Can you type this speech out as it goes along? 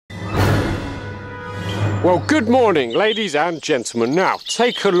Well, good morning, ladies and gentlemen. Now,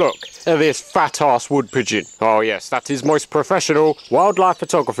 take a look at this fat-ass wood pigeon. Oh yes, that is most professional wildlife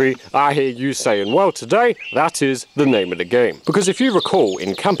photography, I hear you saying. Well, today, that is the name of the game. Because if you recall,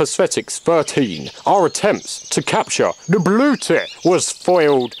 in CampAesthetics 13, our attempts to capture the blue tit was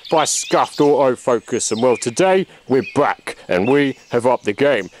foiled by scuffed autofocus. And well, today, we're back, and we have upped the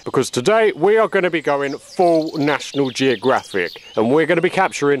game. Because today, we are going to be going full National Geographic, and we're going to be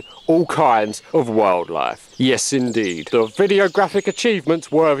capturing all kinds of wildlife. Yes, indeed. The videographic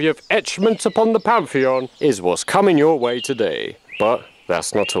achievement worthy of etchment upon the Pantheon is what's coming your way today. But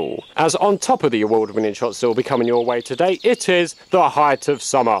that's not all. As on top of the award-winning shots that will be coming your way today, it is the height of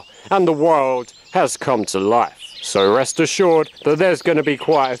summer, and the world has come to life. So rest assured that there's going to be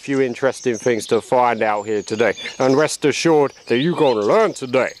quite a few interesting things to find out here today. And rest assured that you're going to learn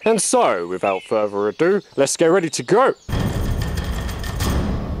today. And so, without further ado, let's get ready to go.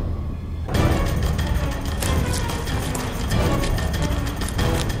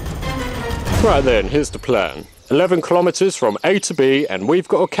 Right then, here's the plan. 11 kilometres from A to B, and we've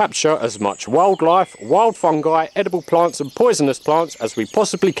got to capture as much wildlife, wild fungi, edible plants and poisonous plants as we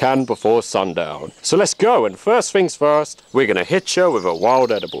possibly can before sundown. So let's go, and first things first, we're going to hit you with a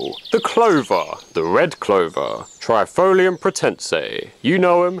wild edible. The clover, the red clover, Trifolium pratense. You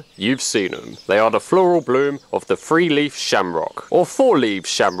know them, you've seen them. They are the floral bloom of the three-leaf shamrock, or four-leaf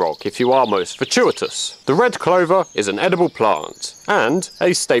shamrock if you are most fortuitous. The red clover is an edible plant, and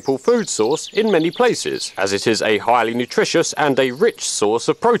a staple food source in many places, as it is a highly nutritious and a rich source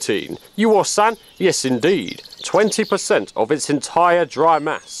of protein. You are san? Yes indeed. 20% of its entire dry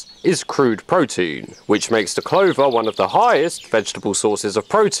mass is crude protein, which makes the clover one of the highest vegetable sources of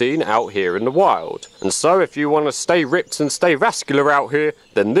protein out here in the wild. And so if you want to stay ripped and stay vascular out here,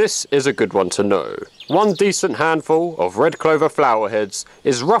 then this is a good one to know. One decent handful of red clover flower heads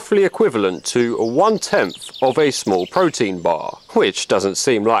is roughly equivalent to 1/10 of a small protein bar, which doesn't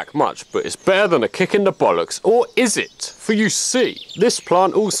seem like much, but it's better than a kick in the bollocks, or is it? For you see, this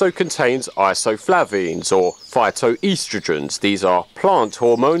plant also contains isoflavines, or phytoestrogens. These are plant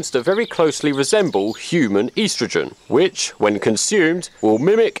hormones that very closely resemble human estrogen, which, when consumed, will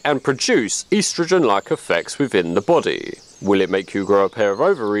mimic and produce estrogen-like effects within the body. Will it make you grow a pair of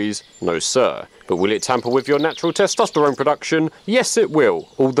ovaries? No, sir. But will it tamper with your natural testosterone production? Yes, it will,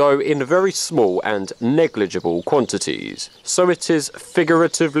 although in very small and negligible quantities. So it is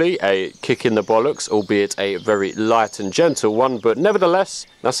figuratively a kick in the bollocks, albeit a very light and gentle one, but nevertheless,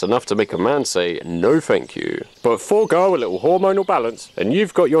 that's enough to make a man say no thank you. But forego a little hormonal balance, and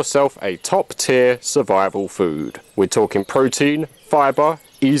you've got yourself a top-tier survival food. We're talking protein, fibre,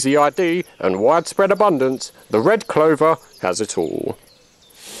 easy ID, and widespread abundance. The red clover has it all.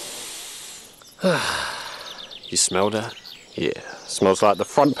 You smell that? Yeah, smells like the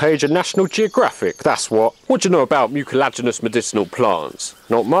front page of National Geographic, that's what. What do you know about mucilaginous medicinal plants?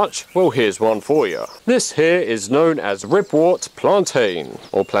 Not much? Well, here's one for you. This here is known as Ribwort Plantain,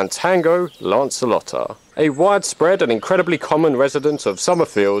 or Plantago lanceolata. A widespread and incredibly common resident of summer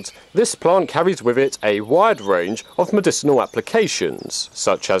fields, this plant carries with it a wide range of medicinal applications,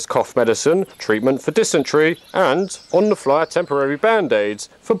 such as cough medicine, treatment for dysentery, and on-the-fly temporary band-aids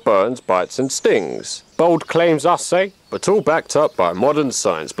for burns, bites and stings. Bold claims, I say, but all backed up by modern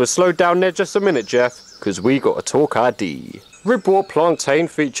science. But slow down there just a minute, Jeff, because we got to talk ID. Ribwort Plantain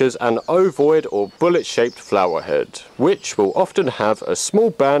features an ovoid or bullet-shaped flower head, which will often have a small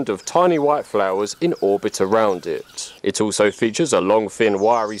band of tiny white flowers in orbit around it. It also features a long, thin,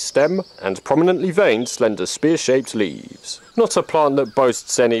 wiry stem and prominently veined, slender, spear-shaped leaves. Not a plant that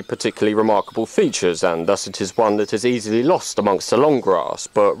boasts any particularly remarkable features, and thus it is one that is easily lost amongst the long grass,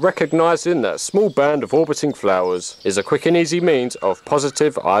 but recognising that small band of orbiting flowers is a quick and easy means of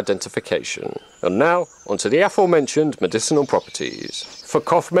positive identification. And now, onto the aforementioned medicinal properties. For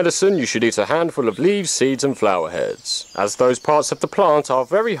cough medicine, you should eat a handful of leaves, seeds and flower heads, as those parts of the plant are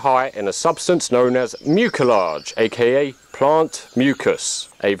very high in a substance known as mucilage, aka plant mucus,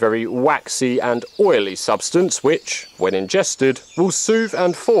 a very waxy and oily substance which, when ingested, will soothe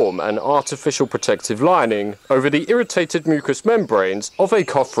and form an artificial protective lining over the irritated mucous membranes of a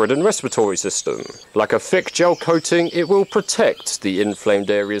cough-ridden respiratory system. Like a thick gel coating, it will protect the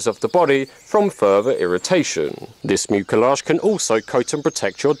inflamed areas of the body from further irritation. This mucilage can also coat and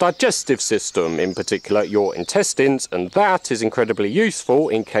protect your digestive system, in particular your intestines, and that is incredibly useful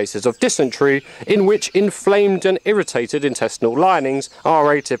in cases of dysentery, in which inflamed and irritated intestinal linings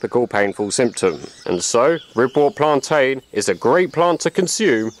are a typical painful symptom. And so, Ribwort Plantain is a great plant to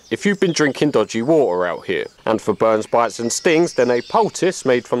consume if you've been drinking dodgy water out here. And for burns, bites and stings, then a poultice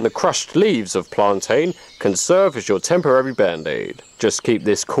made from the crushed leaves of plantain can serve as your temporary band-aid. Just keep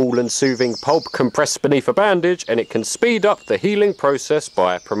this cool and soothing pulp compressed beneath a bandage and it can speed up the healing process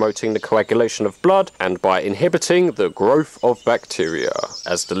by promoting the coagulation of blood and by inhibiting the growth of bacteria,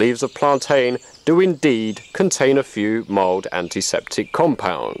 as the leaves of plantain do indeed contain a few mild antiseptic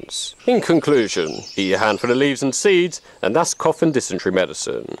compounds. In conclusion, eat a handful of leaves and seeds and that's cough and dysentery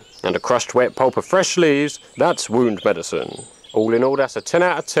medicine. And a crushed wet pulp of fresh leaves, that's wound medicine. All in all, that's a 10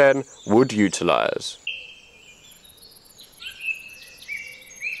 out of 10 would utilise.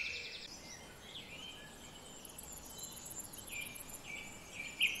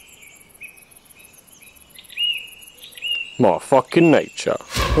 My fucking nature.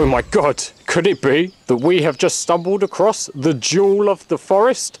 Oh my god, could it be that we have just stumbled across the jewel of the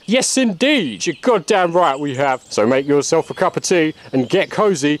forest? Yes indeed, you're goddamn right we have. So make yourself a cup of tea and get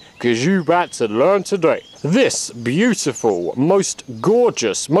cozy, because you about to learn today. This beautiful, most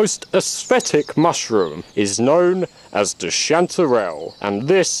gorgeous, most aesthetic mushroom is known as the Chanterelle, and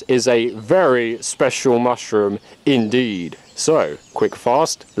this is a very special mushroom indeed. So, quick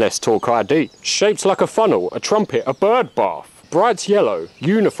fast, let's talk ID. Shaped like a funnel, a trumpet, a bird bath. Bright yellow,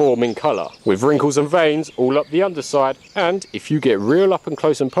 uniform in colour, with wrinkles and veins all up the underside, and if you get real up and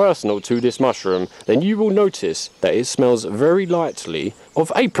close and personal to this mushroom, then you will notice that it smells very lightly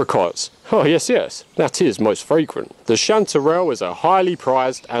of apricots. Oh yes, that is most fragrant. The Chanterelle is a highly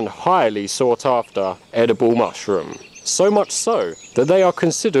prized and highly sought after edible mushroom. So much so that they are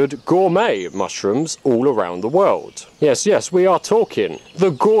considered gourmet mushrooms all around the world. Yes, we are talking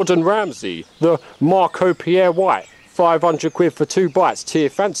the Gordon Ramsay, the Marco Pierre White, 500 quid for 2 bites tier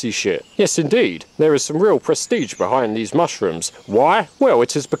fancy shit. Yes indeed, there is some real prestige behind these mushrooms. Why? Well,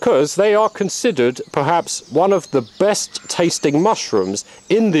 it is because they are considered perhaps one of the best tasting mushrooms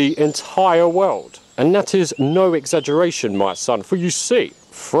in the entire world. And that is no exaggeration, my son, for you see,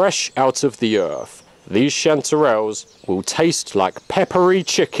 fresh out of the earth, these chanterelles will taste like peppery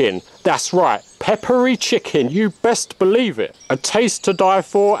chicken. That's right, peppery chicken, you best believe it. A taste to die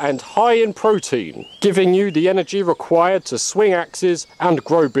for and high in protein, giving you the energy required to swing axes and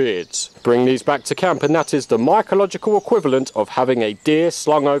grow beards. Bring these back to camp and that is the mycological equivalent of having a deer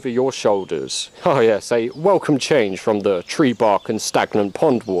slung over your shoulders. Oh yes, a welcome change from the tree bark and stagnant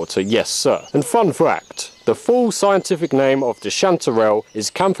pond water, yes sir. And fun fact, the full scientific name of the chanterelle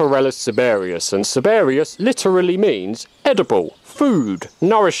is Cantharellus cibarius, and cibarius literally means edible, food,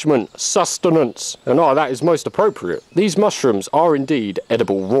 nourishment, sustenance. And that is most appropriate. These mushrooms are indeed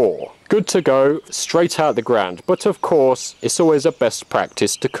edible raw. Good to go straight out the ground, but of course it's always a best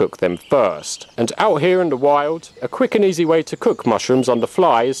practice to cook them first. And out here in the wild, a quick and easy way to cook mushrooms on the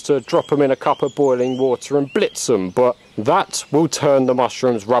fly is to drop them in a cup of boiling water and blitz them, but that will turn the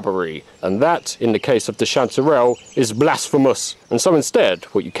mushrooms rubbery, and that, in the case of the chanterelle, is blasphemous. And so instead,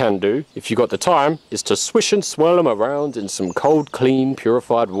 what you can do, if you got the time, is to swish and swirl them around in some cold, clean,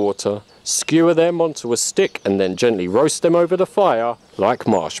 purified water, skewer them onto a stick and then gently roast them over the fire like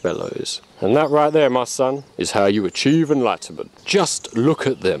marshmallows. And that right there, my son, is how you achieve enlightenment. Just look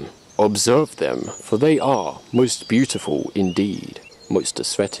at them, observe them, for they are most beautiful indeed, most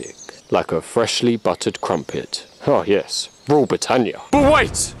aesthetic, like a freshly buttered crumpet. Oh yes, Rule Britannia. But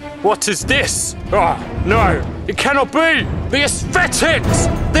wait! What is this? No! It cannot be! The aesthetics!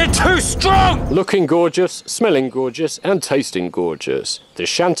 They're too strong! Looking gorgeous, smelling gorgeous, and tasting gorgeous. The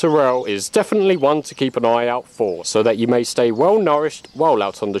chanterelle is definitely one to keep an eye out for, so that you may stay well nourished while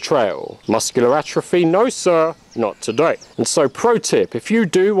out on the trail. Muscular atrophy? No sir, not today. And so pro tip, if you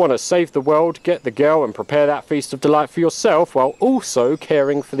do want to save the world, get the girl and prepare that feast of delight for yourself while also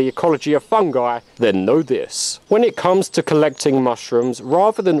caring for the ecology of fungi, then know this. When it comes to collecting mushrooms,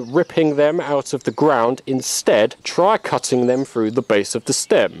 rather than ripping them out of the ground, instead try cutting them through the base of the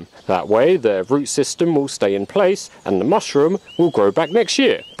stem. That way their root system will stay in place and the mushroom will grow back next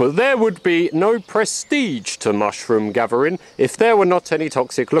year. But there would be no prestige to mushroom gathering if there were not any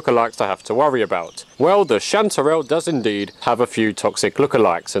toxic lookalikes to have to worry about. Well, the chanterelle does indeed have a few toxic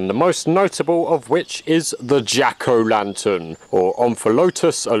lookalikes, and the most notable of which is the jack-o'-lantern, or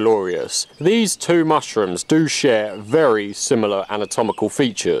Omphalotus olearius. These two mushrooms do share very similar anatomical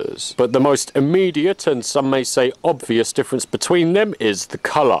features, but the most immediate and some may say obvious difference between them is the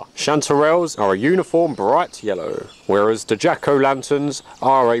colour. Chanterelles are a uniform bright yellow, whereas the jack-o'-lanterns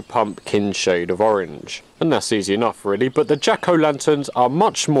are a pumpkin shade of orange. And that's easy enough really, but the jack-o'-lanterns are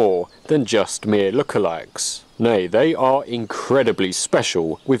much more than just mere lookalikes. Nay, they are incredibly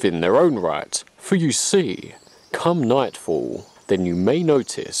special within their own right. For you see, come nightfall, then you may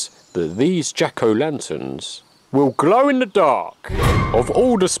notice that these jack-o'-lanterns will glow in the dark. Of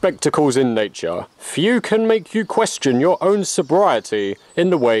all the spectacles in nature, few can make you question your own sobriety in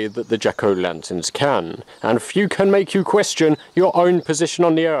the way that the jack-o'-lanterns can, and few can make you question your own position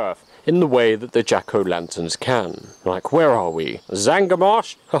on the earth in the way that the jack-o'-lanterns can. Like, where are we?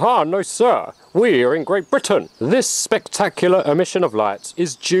 Zangarmarsh? Haha, no sir. We are in Great Britain. This spectacular emission of light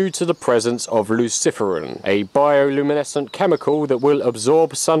is due to the presence of luciferin, a bioluminescent chemical that will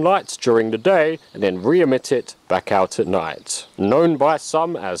absorb sunlight during the day and then re-emit it back out at night. Known by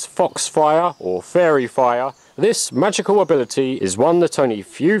some as foxfire or fairy fire, this magical ability is one that only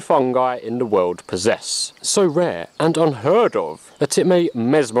few fungi in the world possess. So rare and unheard of that it may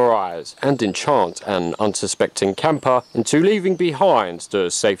mesmerize and enchant an unsuspecting camper into leaving behind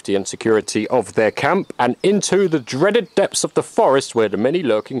the safety and security of their camp and into the dreaded depths of the forest where the many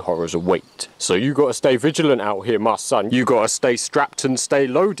lurking horrors await. So you gotta stay vigilant out here, my son. You gotta stay strapped and stay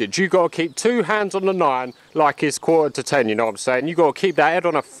loaded. You gotta keep 2 hands on the 9 like it's 9:45, you know what I'm saying? You gotta keep that head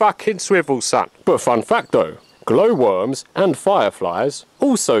on a fucking swivel, son. But fun fact though, glowworms and fireflies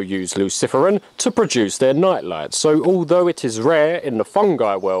also use luciferin to produce their nightlight, so although it is rare in the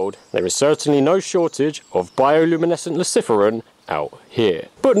fungi world, there is certainly no shortage of bioluminescent luciferin out here.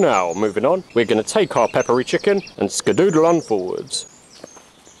 But now, moving on, we're going to take our peppery chicken and skadoodle on forwards.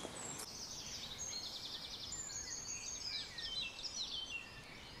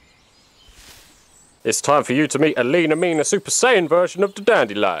 It's time for you to meet a leaner, meaner, Super Saiyan version of the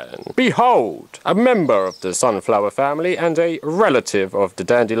dandelion. Behold, a member of the sunflower family and a relative of the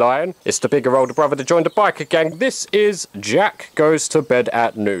dandelion. It's the bigger older brother that joined the biker gang. This is Jack Goes to Bed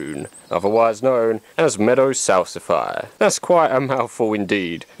at Noon, otherwise known as Meadow Salsify. That's quite a mouthful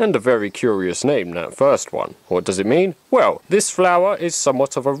indeed, and a very curious name, that first one. What does it mean? Well, this flower is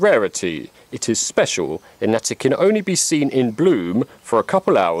somewhat of a rarity. It is special in that it can only be seen in bloom for a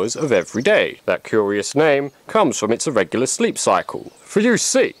couple hours of every day. That curious name comes from its irregular sleep cycle. For you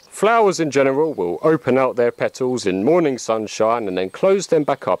see, flowers in general will open out their petals in morning sunshine and then close them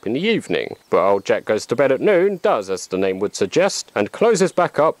back up in the evening. But old Jack Goes to Bed at Noon does as the name would suggest and closes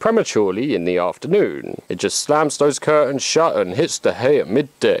back up prematurely in the afternoon. It just slams those curtains shut and hits the hay at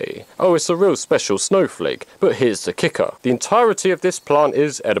midday. Oh, it's a real special snowflake, but here's the kicker. The entirety of this plant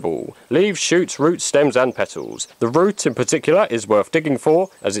is edible. Leaves, shoots, roots, stems and petals. The root in particular is worth digging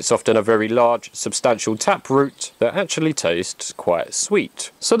for, as it's often a very large, substantial tap root that actually tastes quite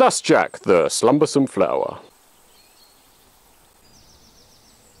sweet. So that's Jack, the slumbersome flower.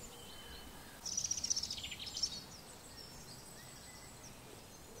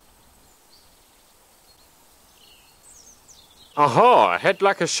 Aha, a head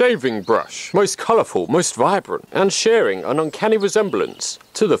like a shaving brush, most colourful, most vibrant, and sharing an uncanny resemblance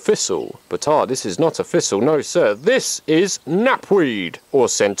to the thistle. But this is not a thistle, no sir, this is knapweed, or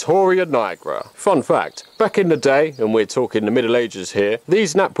Centaurea nigra. Fun fact, back in the day, and we're talking the Middle Ages here,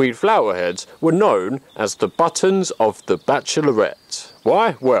 these knapweed flower heads were known as the buttons of the bachelorette.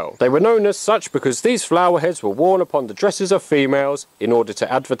 Why? Well, they were known as such because these flower heads were worn upon the dresses of females in order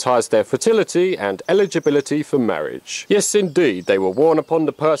to advertise their fertility and eligibility for marriage. Yes, indeed, they were worn upon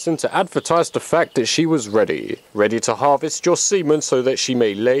the person to advertise the fact that she was ready to harvest your semen so that she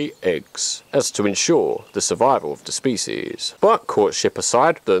may lay eggs, as to ensure the survival of the species. But courtship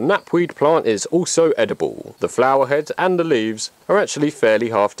aside, the knapweed plant is also edible. The flower heads and the leaves are actually fairly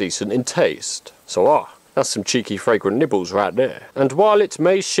half decent in taste. So that's some cheeky fragrant nibbles right there. And while it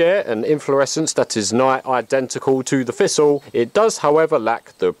may share an inflorescence that is nigh identical to the thistle, it does however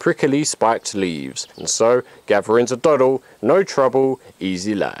lack the prickly spiked leaves. And so, gathering's a doddle, no trouble,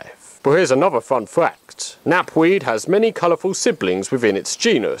 easy life. But here's another fun fact. Knapweed has many colourful siblings within its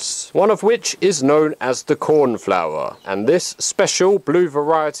genus, one of which is known as the cornflower, and this special blue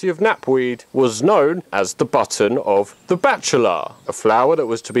variety of knapweed was known as the button of the bachelor, a flower that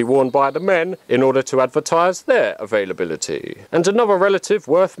was to be worn by the men in order to advertise their availability. And another relative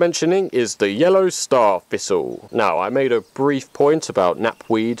worth mentioning is the yellow star thistle. Now, I made a brief point about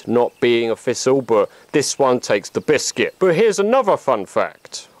knapweed not being a thistle, but this one takes the biscuit. But here's another fun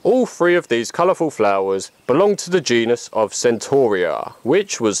fact. All 3 of these colourful flowers belong to the genus of Centaurea,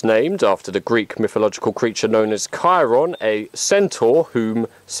 which was named after the Greek mythological creature known as Chiron, a centaur whom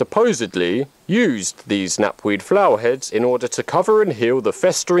supposedly used these knapweed flower heads in order to cover and heal the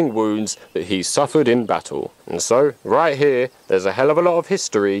festering wounds that he suffered in battle. And so, right here, there's a hell of a lot of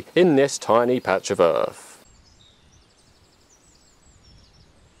history in this tiny patch of earth.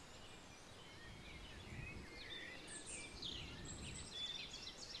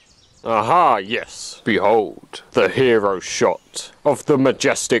 Aha, yes, behold, the hero shot of the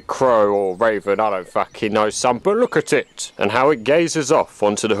majestic crow or raven, I don't fucking know, son, but look at it, and how it gazes off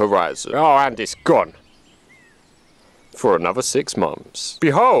onto the horizon. Oh, and it's gone. for another 6 months.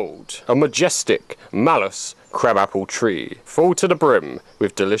 Behold, a majestic, malus crabapple tree, full to the brim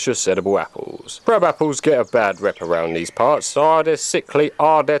with delicious edible apples. Crab apples get a bad rep around these parts. They're sickly,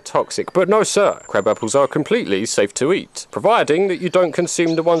 they're toxic, but no sir, crab apples are completely safe to eat, providing that you don't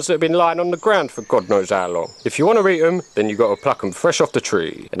consume the ones that have been lying on the ground for God knows how long. If you want to eat them, then you got to pluck them fresh off the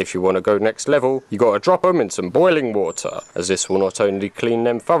tree, and if you want to go next level, you got to drop them in some boiling water, as this will not only clean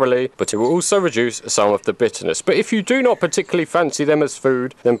them thoroughly, but it will also reduce some of the bitterness. But if you do not particularly fancy them as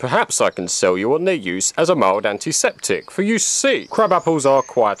food, then perhaps I can sell you on their use as a mild antiseptic. For you see, crab apples are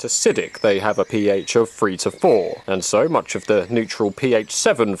quite acidic. They have a pH of 3 to 4, and so much of the neutral pH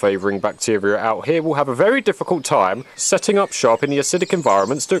 7 favouring bacteria out here will have a very difficult time setting up shop in the acidic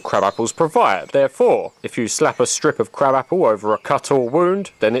environments that crab apples provide. Therefore, if you slap a strip of crab apple over a cut or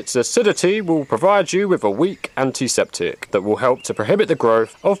wound, then its acidity will provide you with a weak antiseptic that will help to prohibit the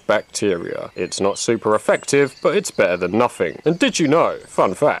growth of bacteria. It's not super effective, but it's better than nothing. And did you know,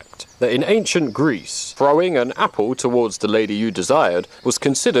 fun fact, that in ancient Greece, throwing an apple towards the lady you desired was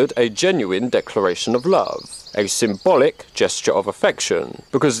considered a genuine declaration of love, a symbolic gesture of affection,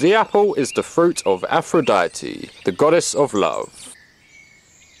 because the apple is the fruit of Aphrodite, the goddess of love.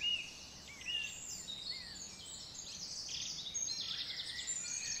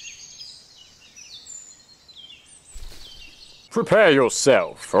 Prepare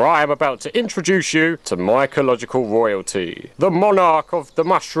yourself, for I am about to introduce you to mycological royalty, the monarch of the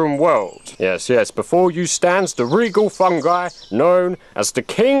mushroom world. Yes, before you stands the regal fungi known as the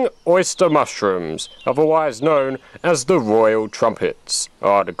king oyster mushrooms, otherwise known as the royal trumpets.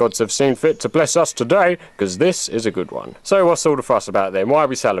 The gods have seen fit to bless us today, because this is a good one. So what's all the fuss about them? Why are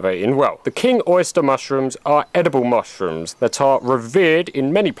we salivating? Well, the king oyster mushrooms are edible mushrooms that are revered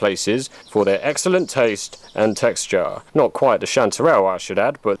in many places for their excellent taste and texture. Not quite the Chanterelle, I should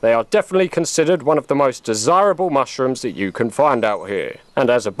add, but they are definitely considered one of the most desirable mushrooms that you can find out here. And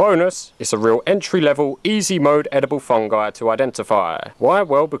as a bonus, it's a real entry-level, easy-mode edible fungi to identify. Why?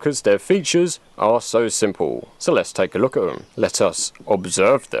 Well, because their features are so simple. So let's take a look at them. Let us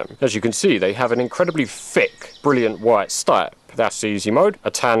observe them. As you can see, they have an incredibly thick, brilliant white stipe. That's easy mode. A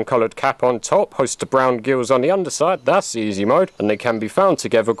tan coloured cap on top, host to brown gills on the underside, that's easy mode, and they can be found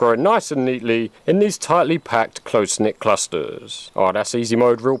together growing nice and neatly in these tightly packed close-knit clusters. That's easy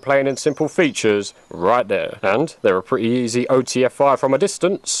mode, real plain and simple features right there. And they're a pretty easy OTFI from a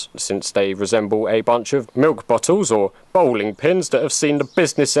distance, since they resemble a bunch of milk bottles or bowling pins that have seen the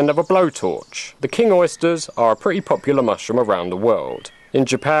business end of a blowtorch. The king oysters are a pretty popular mushroom around the world. In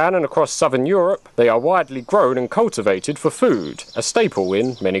Japan and across southern Europe, they are widely grown and cultivated for food, a staple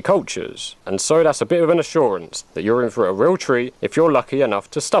in many cultures. And so that's a bit of an assurance that you're in for a real treat if you're lucky enough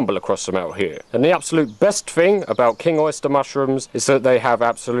to stumble across them out here. And the absolute best thing about king oyster mushrooms is that they have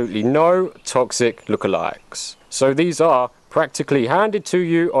absolutely no toxic lookalikes. So these are practically handed to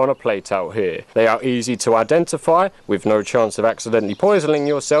you on a plate out here. They are easy to identify with no chance of accidentally poisoning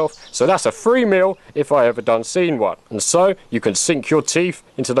yourself, so that's a free meal if I ever done seen one. And so you can sink your teeth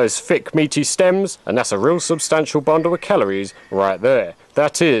into those thick meaty stems, and that's a real substantial bundle of calories right there.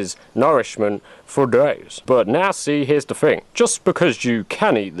 That is nourishment for days. But now see, here's the thing. Just because you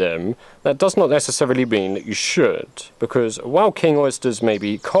can eat them, that does not necessarily mean that you should. Because while king oysters may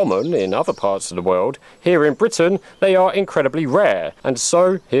be common in other parts of the world, here in Britain they are incredibly rare. And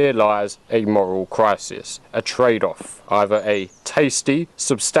so here lies a moral crisis, a trade-off. Either a tasty,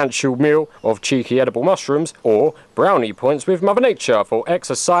 substantial meal of cheeky edible mushrooms, or brownie points with Mother Nature for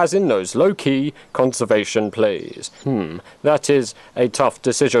exercising those low-key conservation plays. That is a tough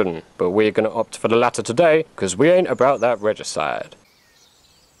decision, but we're going to opt for the latter today, because we ain't about that regicide.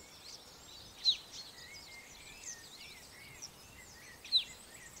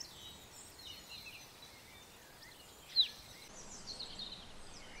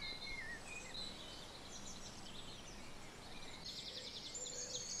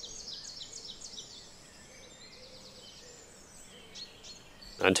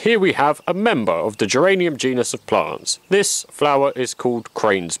 And here we have a member of the geranium genus of plants. This flower is called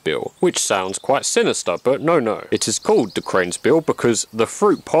crane's bill, which sounds quite sinister, but no. It is called the crane's bill because the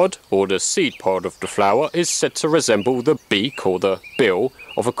fruit pod, or the seed pod of the flower, is said to resemble the beak, or the bill,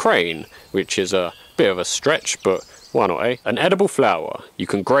 of a crane, which is a bit of a stretch, but why not, eh? An edible flower. You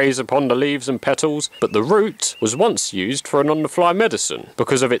can graze upon the leaves and petals, but the root was once used for an on-the-fly medicine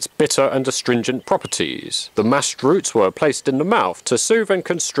because of its bitter and astringent properties. The mashed roots were placed in the mouth to soothe and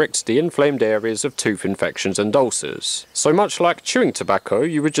constrict the inflamed areas of tooth infections and ulcers. So much like chewing tobacco,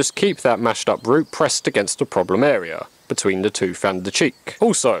 you would just keep that mashed up root pressed against a problem area. between the tooth and the cheek.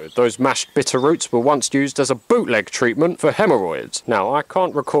 Also, those mashed bitter roots were once used as a bootleg treatment for hemorrhoids. Now, I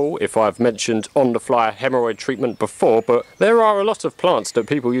can't recall if I've mentioned on-the-fly hemorrhoid treatment before, but there are a lot of plants that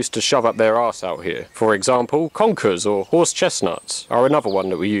people used to shove up their arse out here. For example, conkers or horse chestnuts are another one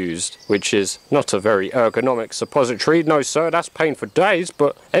that we used, which is not a very ergonomic suppository. No sir, that's pain for days,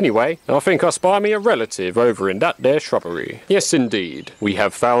 but anyway, I think I spy me a relative over in that there shrubbery. Yes indeed, we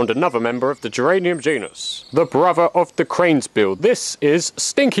have found another member of the geranium genus, the brother of the cranesbill. This is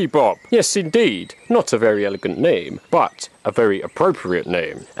Stinky Bob. Yes indeed, not a very elegant name, but a very appropriate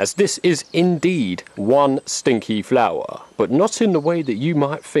name, as this is indeed one stinky flower, but not in the way that you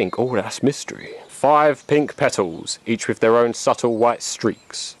might think. Oh, that's mystery. 5 pink petals, each with their own subtle white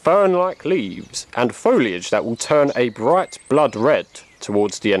streaks, fern-like leaves, and foliage that will turn a bright blood red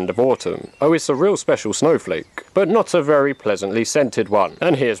towards the end of autumn. Oh, it's a real special snowflake, but not a very pleasantly scented one.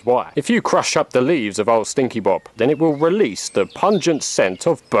 And here's why. If you crush up the leaves of old Stinky Bob, then it will release the pungent scent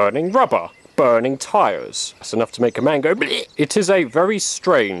of burning rubber. Burning tyres. That's enough to make a man go bleh. It is a very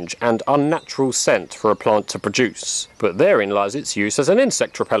strange and unnatural scent for a plant to produce, but therein lies its use as an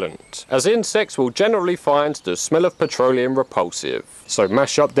insect repellent, as insects will generally find the smell of petroleum repulsive. So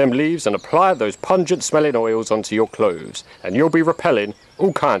mash up them leaves and apply those pungent smelling oils onto your clothes, and you'll be repelling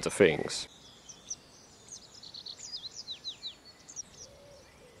all kinds of things.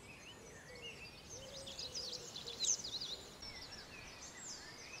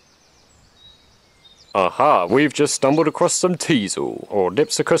 Aha, we've just stumbled across some teasel, or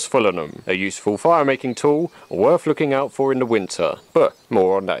Dipsacus fulanum, a useful fire-making tool worth looking out for in the winter, but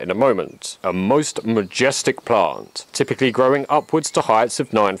more on that in a moment. A most majestic plant, typically growing upwards to heights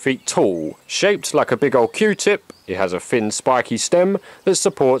of 9 feet tall, shaped like a big old Q-tip. It has a thin spiky stem that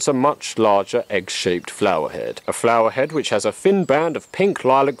supports a much larger egg-shaped flower head. A flower head which has a thin band of pink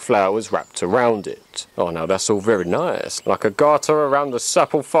lilac flowers wrapped around it. Oh, now that's all very nice. Like a garter around the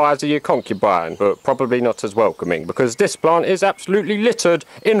supple thighs of your concubine, but probably not as welcoming, because this plant is absolutely littered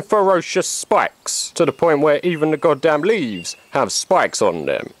in ferocious spikes, to the point where even the goddamn leaves have spikes on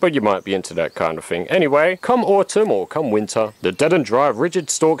them. But you might be into that kind of thing. Anyway, come autumn or come winter, the dead and dry rigid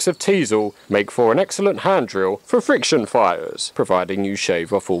stalks of teasel make for an excellent hand drill for friction fires, providing you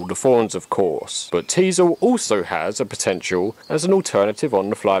shave off all the thorns, of course. But teasel also has a potential as an alternative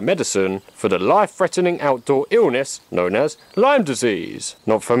on-the-fly medicine for the life-threatening outdoor illness known as Lyme disease.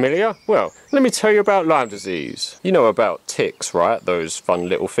 Not familiar? Well, let me tell you about Lyme disease. You know about ticks, right? Those fun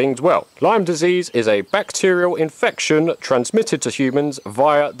little things. Well, Lyme disease is a bacterial infection transmitted to humans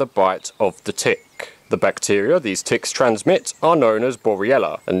via the bite of the tick. The bacteria these ticks transmit are known as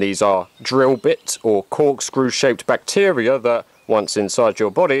Borrelia, and these are drill bit or corkscrew-shaped bacteria that, once inside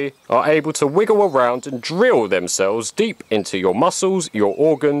your body, are able to wiggle around and drill themselves deep into your muscles, your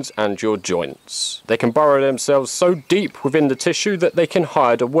organs, and your joints. They can burrow themselves so deep within the tissue that they can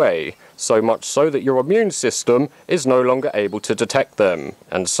hide away, so much so that your immune system is no longer able to detect them.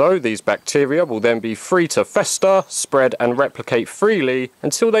 And so these bacteria will then be free to fester, spread, and replicate freely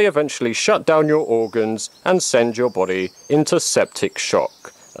until they eventually shut down your organs and send your body into septic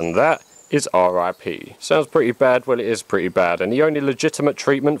shock. And that is RIP. Sounds pretty bad. Well, it is pretty bad, and the only legitimate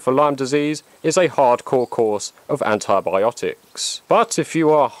treatment for Lyme disease is a hardcore course of antibiotics. But if you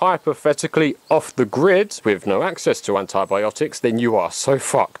are hypothetically off the grid with no access to antibiotics, then you are so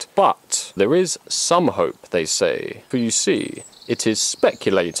fucked. But there is some hope, they say. For you see, it is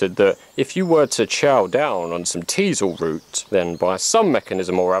speculated that if you were to chow down on some teasel root, then by some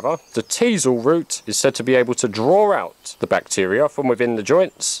mechanism or other, the teasel root is said to be able to draw out the bacteria from within the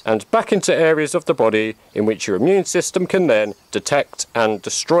joints and back into areas of the body in which your immune system can then detect and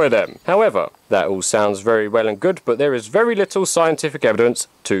destroy them. However, that all sounds very well and good, but there is very little scientific evidence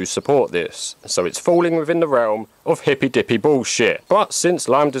to support this, so it's falling within the realm of hippy-dippy bullshit. But since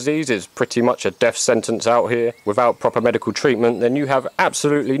Lyme disease is pretty much a death sentence out here without proper medical treatment, then you have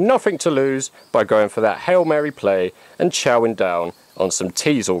absolutely nothing to lose by going for that Hail Mary play and chowing down on some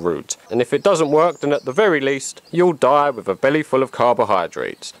teasel root. And if it doesn't work, then at the very least, you'll die with a belly full of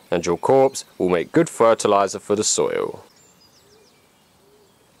carbohydrates, and your corpse will make good fertilizer for the soil.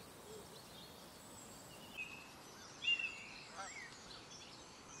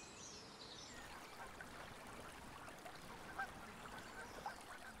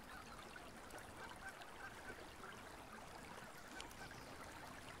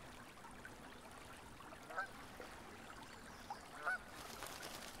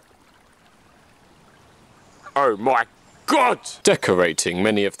 Oh my God! Decorating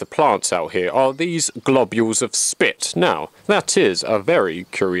many of the plants out here are these globules of spit. Now, that is a very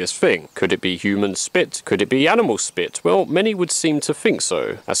curious thing. Could it be human spit? Could it be animal spit? Well, many would seem to think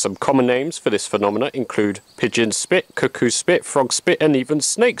so, as some common names for this phenomena include pigeon spit, cuckoo spit, frog spit, and even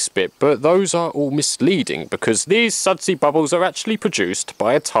snake spit, but those are all misleading because these sudsy bubbles are actually produced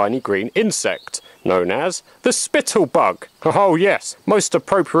by a tiny green insect, known as the spittlebug. Oh yes, most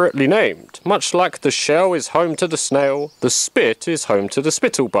appropriately named. Much like the shell is home to the snail, the spit is home to the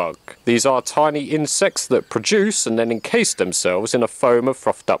spittlebug. These are tiny insects that produce and then encase themselves in a foam of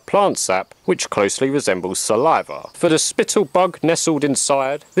frothed up plant sap, which closely resembles saliva. For the spittlebug nestled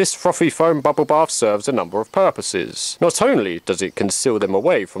inside, this frothy foam bubble bath serves a number of purposes. Not only does it conceal them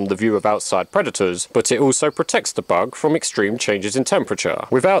away from the view of outside predators, but it also protects the bug from extreme changes in temperature.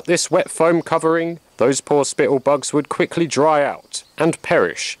 Without this wet foam covering, those poor spittlebugs would quickly dry out and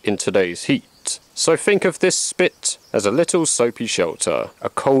perish in today's heat. So think of this spit as a little soapy shelter, a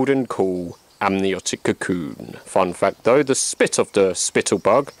cold and cool amniotic cocoon. Fun fact though, the spit of the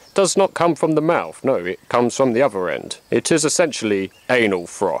spittlebug does not come from the mouth, no, it comes from the other end. It is essentially anal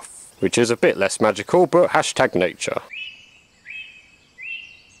froth, which is a bit less magical, but hashtag nature.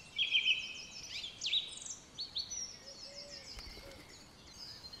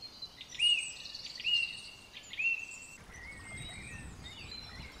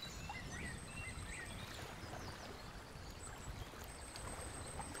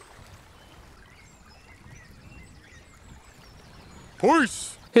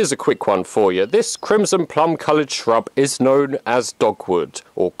 Peace! Here's a quick one for you. This crimson plum coloured shrub is known as dogwood,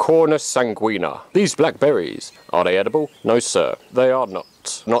 or Cornus sanguina. These blackberries, are they edible? No sir, they are not.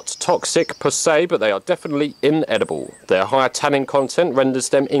 Not toxic per se, but they are definitely inedible. Their higher tannin content renders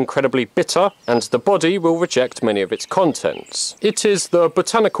them incredibly bitter, and the body will reject many of its contents. It is the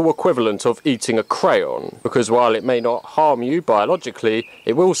botanical equivalent of eating a crayon, because while it may not harm you biologically,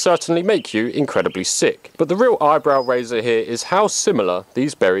 it will certainly make you incredibly sick. But the real eyebrow raiser here is how similar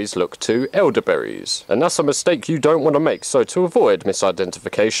these berries look to elderberries. And that's a mistake you don't want to make, so to avoid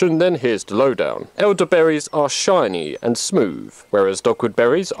misidentification, then here's the lowdown. Elderberries are shiny and smooth, whereas dogwood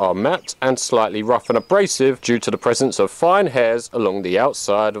berries are matte and slightly rough and abrasive due to the presence of fine hairs along the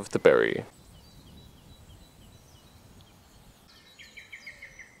outside of the berry.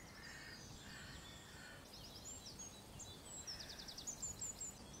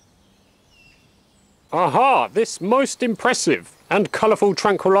 Aha! This most impressive and colourful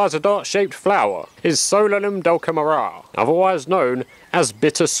tranquilizer dart-shaped flower is Solanum dulcamara, otherwise known as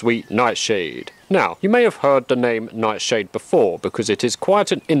Bittersweet Nightshade. Now, you may have heard the name nightshade before because it is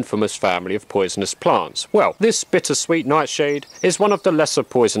quite an infamous family of poisonous plants. Well, this bittersweet nightshade is one of the lesser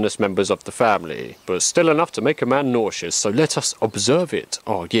poisonous members of the family, but still enough to make a man nauseous, so let us observe it.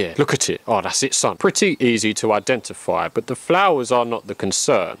 Oh yeah, look at it. Oh, that's it, son. Pretty easy to identify, but the flowers are not the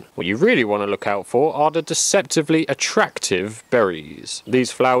concern. What you really want to look out for are the deceptively attractive berries.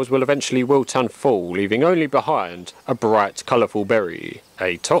 These flowers will eventually wilt and fall, leaving only behind a bright, colourful berry.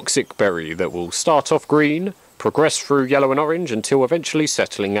 A toxic berry that will start off green, progress through yellow and orange until eventually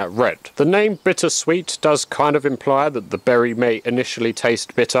settling at red. The name bittersweet does kind of imply that the berry may initially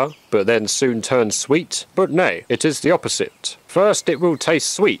taste bitter, but then soon turn sweet, but nay, it is the opposite. First it will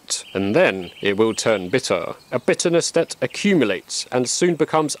taste sweet, and then it will turn bitter. A bitterness that accumulates and soon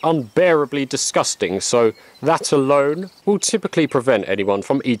becomes unbearably disgusting, so that alone will typically prevent anyone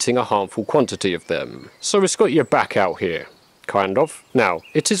from eating a harmful quantity of them. So it's got your back out here. Kind of. Now,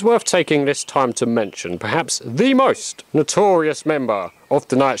 it is worth taking this time to mention perhaps the most notorious member of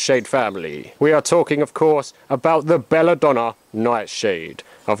the nightshade family. We are talking, of course, about the belladonna nightshade,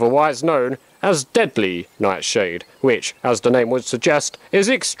 otherwise known as deadly nightshade, which, as the name would suggest, is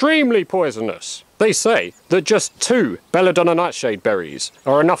extremely poisonous. They say that just 2 belladonna nightshade berries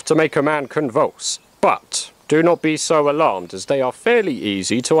are enough to make a man convulse, but do not be so alarmed as they are fairly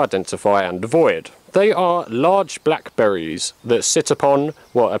easy to identify and avoid. They are large black berries that sit upon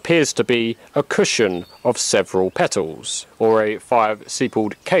what appears to be a cushion of several petals, or a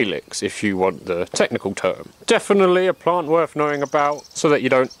 5-sepaled calyx if you want the technical term. Definitely a plant worth knowing about so that you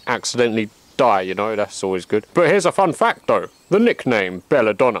don't accidentally die, you know, that's always good. But here's a fun fact though. The nickname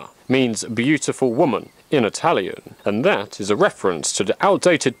belladonna means beautiful woman in Italian, and that is a reference to the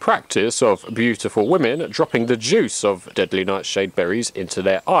outdated practice of beautiful women dropping the juice of deadly nightshade berries into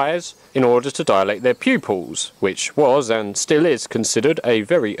their eyes in order to dilate their pupils, which was and still is considered a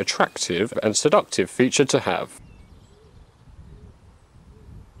very attractive and seductive feature to have.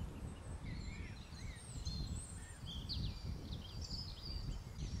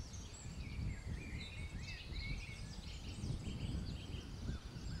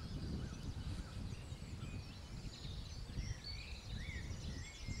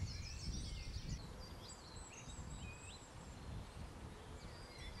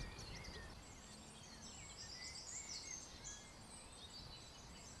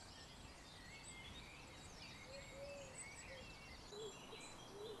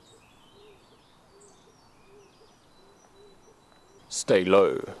 stay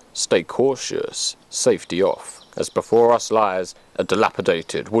low, stay cautious, safety off, as before us lies a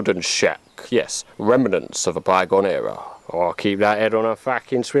dilapidated wooden shack, yes, remnants of a bygone era. Oh, keep that head on a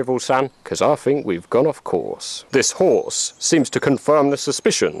fucking swivel, son, 'cause I think we've gone off course. This horse seems to confirm the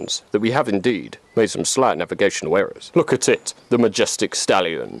suspicions that we have indeed made some slight navigational errors. Look at it, the majestic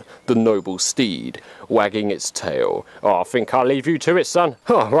stallion, the noble steed, wagging its tail. Oh, I think I'll leave you to it, son.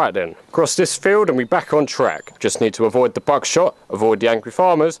 Oh, right then. Cross this field and we back on track. Just need to avoid the buckshot, avoid the angry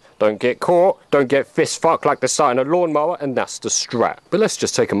farmers, don't get caught, don't get fist fucked like the sight in a lawnmower, and that's the strap. But let's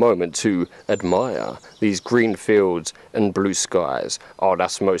just take a moment to admire these green fields and blue skies. Oh,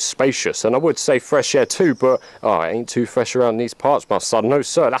 that's most spacious, and I would say fresh air too, but oh, it ain't too fresh around these parts, my son. No,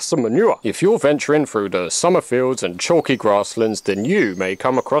 sir, that's some manure. If you're venturing through the summer fields and chalky grasslands, then you may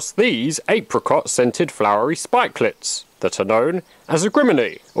come across these apricot-scented flowery spikelets that are known as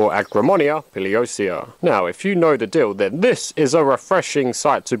Agrimony, or Agrimonia pileosea. Now, if you know the deal, then this is a refreshing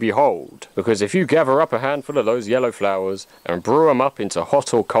sight to behold, because if you gather up a handful of those yellow flowers and brew them up into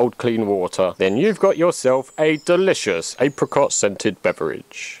hot or cold clean water, then you've got yourself a delicious apricot-scented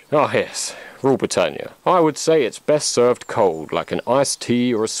beverage. Ah yes, Rule Britannia. I would say it's best served cold, like an iced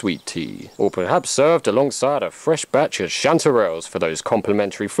tea or a sweet tea, or perhaps served alongside a fresh batch of Chanterelles for those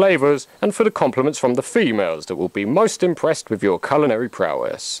complementary flavours, and for the compliments from the females that will be most impressed with your culinary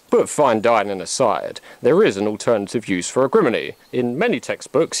prowess. But fine dining aside, there is an alternative use for Agrimony. In many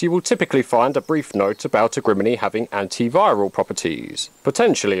textbooks, you will typically find a brief note about Agrimony having antiviral properties,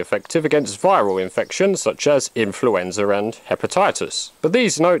 potentially effective against viral infections such as influenza and hepatitis. But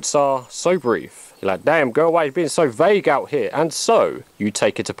these notes are so brief. You're like, damn, go away, you've been so vague out here. And so, you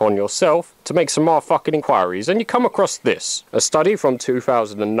take it upon yourself to make some more fucking inquiries, and you come across this. A study from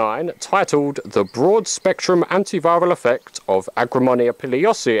 2009 titled The Broad Spectrum Antiviral Effect of Agrimonia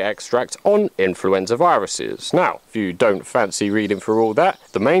pileosea Extract on Influenza Viruses. Now, if you don't fancy reading through all that,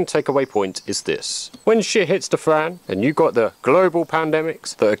 the main takeaway point is this. When shit hits the fan, and you got the global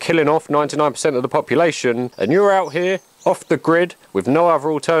pandemics that are killing off 99% of the population, and you're out here off the grid with no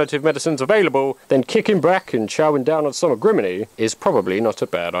other alternative medicines available, then kicking back and chowing down on some Agrimony is probably not a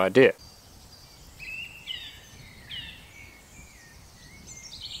bad idea.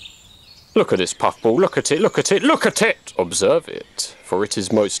 Look at this puffball, look at it, look at it, look at it! Observe it, for it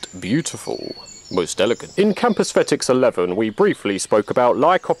is most beautiful, most elegant. In CampAesthetics 11, we briefly spoke about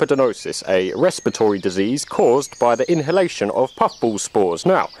lycopodinosis, a respiratory disease caused by the inhalation of puffball spores.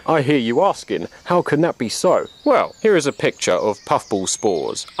 Now, I hear you asking, how can that be so? Well, here is a picture of puffball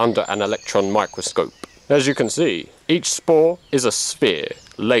spores under an electron microscope. As you can see, each spore is a sphere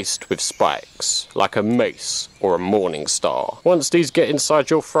laced with spikes, like a mace or a morning star. Once these get inside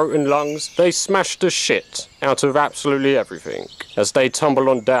your throat and lungs, they smash the shit out of absolutely everything as they tumble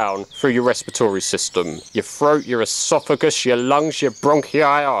on down through your respiratory system. Your throat, your esophagus, your lungs, your bronchi.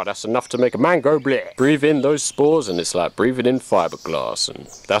 Oh, that's enough to make a man go bleh. Breathe in those spores and it's like breathing in fiberglass, and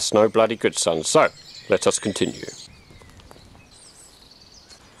that's no bloody good, son. So, let us continue.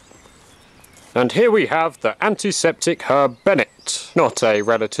 And here we have the antiseptic herb Bennett. Not a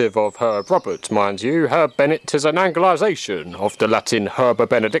relative of Herb Robert, mind you. Herb Bennett is an Anglicization of the Latin Herba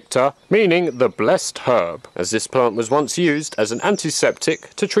Benedicta, meaning the blessed herb, as this plant was once used as an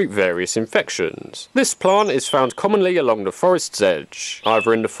antiseptic to treat various infections. This plant is found commonly along the forest's edge,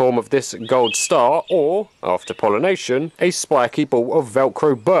 either in the form of this gold star or, after pollination, a spiky ball of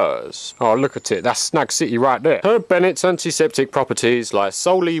Velcro burrs. Oh, look at it, that's Snag City right there. Herb Bennett's antiseptic properties lie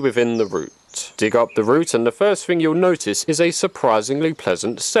solely within the root. Dig up the root and the first thing you'll notice is a surprisingly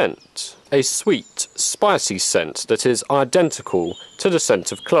pleasant scent. A sweet, spicy scent that is identical to the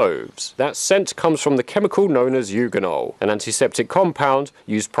scent of cloves. That scent comes from the chemical known as eugenol, an antiseptic compound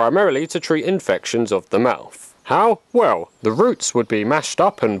used primarily to treat infections of the mouth. How? Well, the roots would be mashed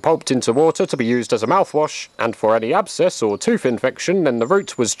up and pulped into water to be used as a mouthwash, and for any abscess or tooth infection, then the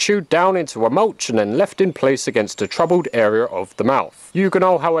root was chewed down into a mulch and then left in place against a troubled area of the mouth.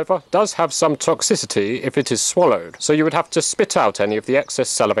 Eugenol, however, does have some toxicity if it is swallowed, so you would have to spit out any of the excess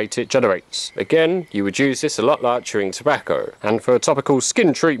salivate it generates. Again, you would use this a lot like chewing tobacco, and for topical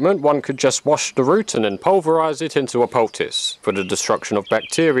skin treatment, one could just wash the root and then pulverize it into a poultice for the destruction of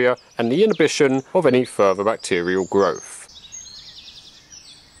bacteria and the inhibition of any further bacterial growth.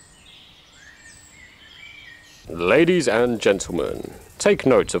 Ladies and gentlemen, take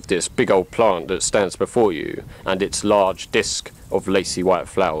note of this big old plant that stands before you and its large disc of lacy white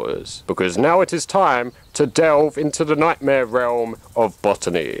flowers, because now it is time to delve into the nightmare realm of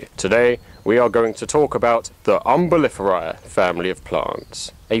botany. Today, we are going to talk about the Umbelliferae family of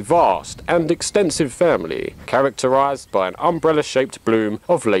plants. A vast and extensive family characterized by an umbrella-shaped bloom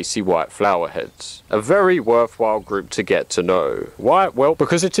of lacy white flower heads. A very worthwhile group to get to know. Why? Well,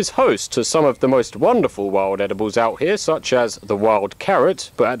 because it is host to some of the most wonderful wild edibles out here, such as the wild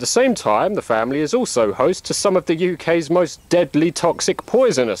carrot, but at the same time, the family is also host to some of the UK's most deadly toxic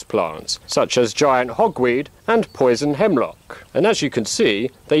poisonous plants, such as giant hogweed and poison hemlock. And as you can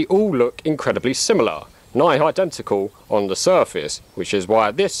see, they all look incredibly similar, nigh identical on the surface, which is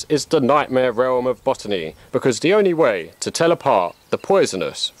why this is the nightmare realm of botany, because the only way to tell apart the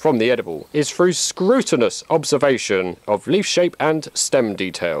poisonous from the edible is through scrutinous observation of leaf shape and stem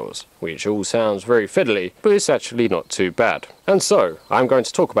details, which all sounds very fiddly, but it's actually not too bad. And so, I'm going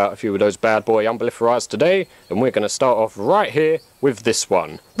to talk about a few of those bad boy umbelliferae today, and we're going to start off right here with this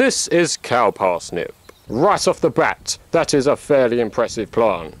one. This is cow parsnip. Right off the bat, that is a fairly impressive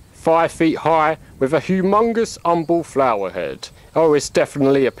plant. 5 feet high with a humongous umbel flower head. Oh, it's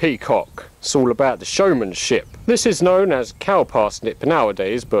definitely a peacock. It's all about the showmanship. This is known as cow parsnip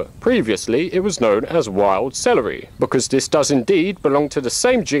nowadays, but previously it was known as wild celery, because this does indeed belong to the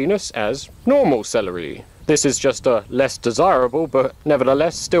same genus as normal celery. This is just a less desirable, but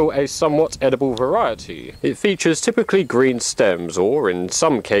nevertheless still a somewhat edible variety. It features typically green stems, or in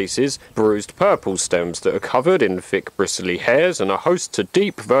some cases, bruised purple stems that are covered in thick bristly hairs and are host to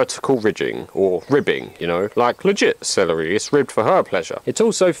deep vertical ridging, or ribbing, you know, like legit celery. It's ribbed for her pleasure. It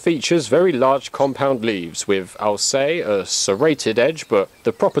also features very large compound leaves with, I'll say, a serrated edge, but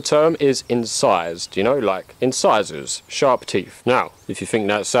the proper term is incised, you know, like incisors, sharp teeth. Now, if you think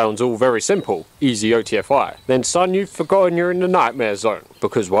that sounds all very simple, easy OTFI, then son, you've forgotten you're in the nightmare zone,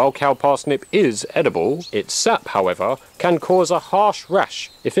 because while cow parsnip is edible, its sap, however, can cause a harsh rash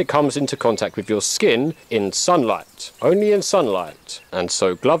if it comes into contact with your skin in sunlight. Only in sunlight. And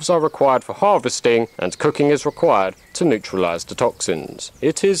so gloves are required for harvesting, and cooking is required to neutralize the toxins.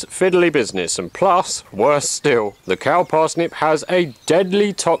 It is fiddly business, and plus, worse still, the cow parsnip has a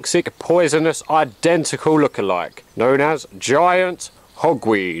deadly toxic poisonous identical lookalike, known as giant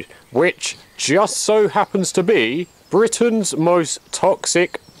hogweed, which just so happens to be Britain's most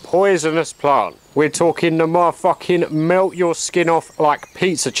toxic poisonous plant. We're talking the motherfucking melt your skin off like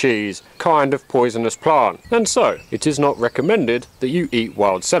pizza cheese kind of poisonous plant. And so, it is not recommended that you eat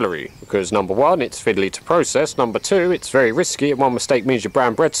wild celery, because number one, it's fiddly to process, number two, it's very risky and one mistake means you're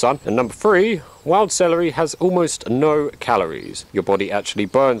brown bread, son, and number three, wild celery has almost no calories. Your body actually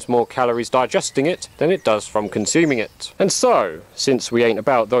burns more calories digesting it than it does from consuming it. And so, since we ain't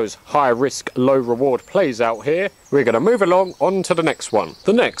about those high risk, low reward plays out here, we're going to move along on to the next one.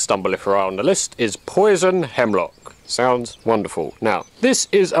 The next umbellifera on the list is poison hemlock. Sounds wonderful. Now, this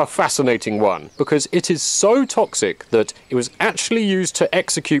is a fascinating one because it is so toxic that it was actually used to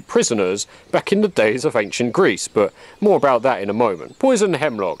execute prisoners back in the days of ancient Greece, but more about that in a moment. Poison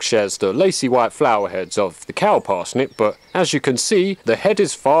hemlock shares the lacy white flower heads of the cow parsnip, but as you can see, the head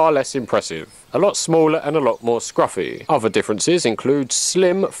is far less impressive. A lot smaller and a lot more scruffy. Other differences include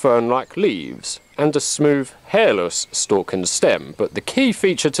slim fern-like leaves and a smooth, hairless stalk and stem, but the key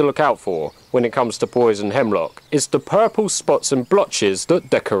feature to look out for when it comes to poison hemlock is the purple spots and blotches that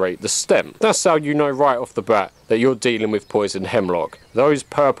decorate the stem. That's how you know right off the bat that you're dealing with poison hemlock. Those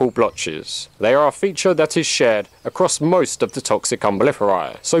purple blotches. They are a feature that is shared across most of the toxic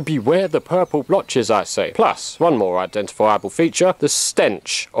umbelliferae. So beware the purple blotches, I say. Plus, one more identifiable feature, the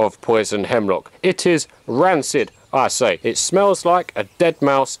stench of poison hemlock. It is rancid, I say. It smells like a dead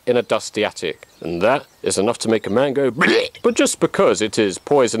mouse in a dusty attic. And that is enough to make a man go bleh. But just because it is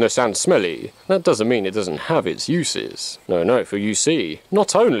poisonous and smelly, that doesn't mean it doesn't have its uses. No, for you see,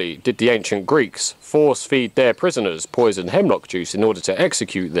 not only did the ancient Greeks force feed their prisoners poison hemlock juice in order to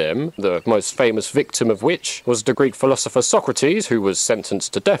execute them, the most famous victim of which was the Greek philosopher Socrates, who was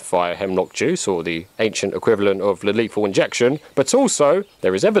sentenced to death via hemlock juice, or the ancient equivalent of the lethal injection, but also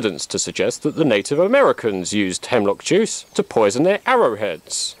there is evidence to suggest that the Native Americans used hemlock juice to poison their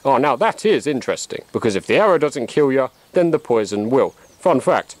arrowheads. Oh, now that is interesting, because if the arrow doesn't kill you, then the poison will. Fun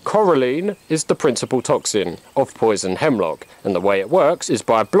fact, coralline is the principal toxin of poison hemlock, and the way it works is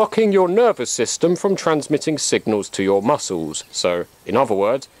by blocking your nervous system from transmitting signals to your muscles. So, in other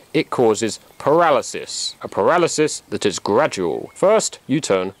words, it causes paralysis. A paralysis that is gradual. First, you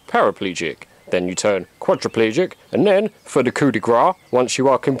turn paraplegic. Then you turn quadriplegic, and then, for the coup de grace, once you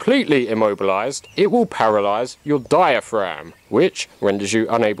are completely immobilized, it will paralyze your diaphragm, which renders you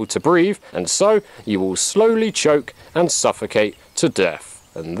unable to breathe, and so you will slowly choke and suffocate to death.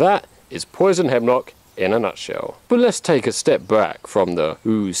 And that is poison hemlock in a nutshell. But let's take a step back from the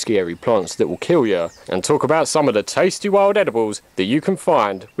scary plants that will kill you and talk about some of the tasty wild edibles that you can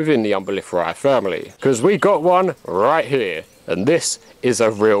find within the Umbelliferae family. Because we got one right here, and this is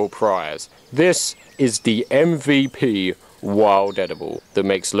a real prize. This is the MVP wild edible that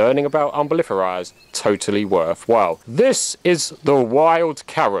makes learning about Umbelliferae totally worthwhile. This is the wild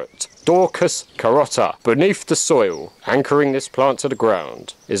carrot, Dorcas carota. Beneath the soil, anchoring this plant to the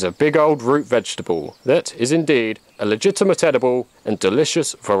ground, is a big old root vegetable that is indeed a legitimate edible and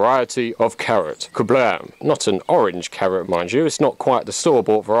delicious variety of carrot. Kablam! Not an orange carrot, mind you. It's not quite the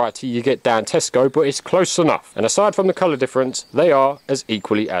store-bought variety you get down Tesco, but it's close enough. And aside from the colour difference, they are as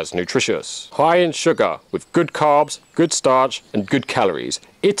equally as nutritious. High in sugar, with good carbs, good starch, and good calories.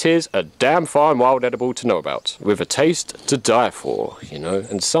 It is a damn fine wild edible to know about, with a taste to die for, you know,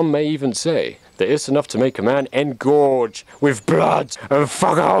 and some may even say that it's enough to make a man engorge with blood and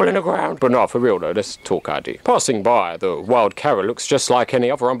fuck a hole in the ground. But no, for real though, let's talk ID. Passing by, the wild carrot looks just like any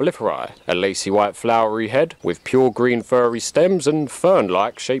other Umbelliferae. A lacy white flowery head with pure green furry stems and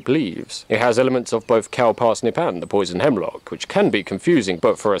fern-like shaped leaves. It has elements of both cow parsnip and the poison hemlock, which can be confusing,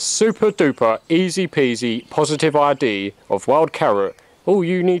 but for a super duper easy peasy positive ID of wild carrot, all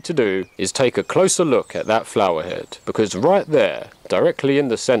you need to do is take a closer look at that flower head, because right there, directly in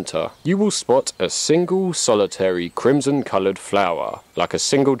the centre, you will spot a single solitary crimson coloured flower. Like a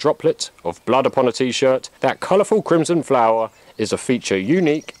single droplet of blood upon a t-shirt, that colourful crimson flower is a feature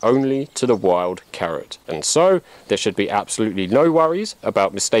unique only to the wild carrot. And so, there should be absolutely no worries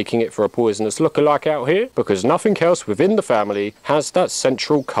about mistaking it for a poisonous lookalike out here, because nothing else within the family has that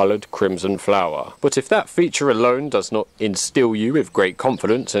central coloured crimson flower. But if that feature alone does not instill you with great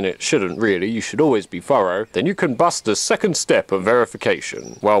confidence, and it shouldn't really, you should always be thorough, then you can bust the second step of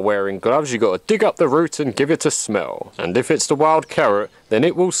verification. While wearing gloves, you gotta dig up the root and give it a smell. And if it's the wild carrot, then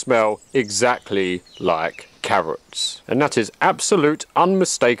it will smell exactly like carrots. And that is absolute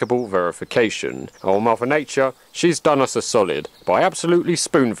unmistakable verification. Oh, Mother Nature, she's done us a solid by absolutely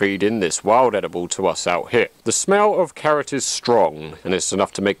spoon-feeding this wild edible to us out here. The smell of carrot is strong, and it's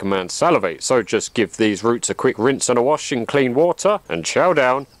enough to make a man salivate, so just give these roots a quick rinse and a wash in clean water, and chow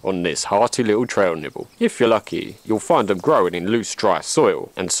down on this hearty little trail nibble. If you're lucky, you'll find them growing in loose, dry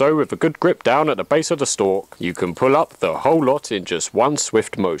soil, and so with a good grip down at the base of the stalk, you can pull up the whole lot in just one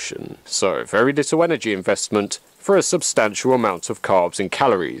swift motion. So, very little energy investment for a substantial amount of carbs and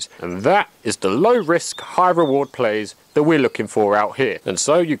calories, and that is the low risk, high reward plays that we're looking for out here. And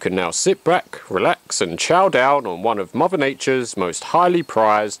so you can now sit back, relax and chow down on one of Mother Nature's most highly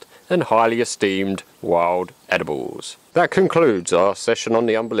prized and highly esteemed wild edibles. That concludes our session on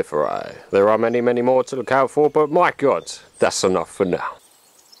the Umbelliferae. There are many more to look out for, but my god, that's enough for now.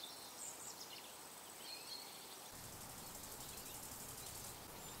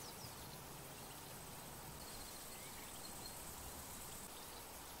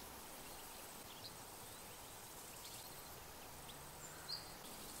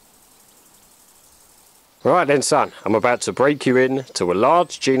 Right then son, I'm about to break you in to a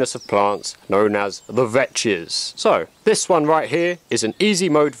large genus of plants known as the vetches. So, this one right here is an easy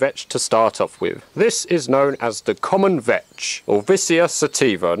mode vetch to start off with. This is known as the common vetch, or Vicia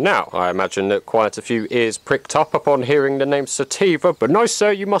sativa. Now, I imagine that quite a few ears pricked up upon hearing the name sativa, but no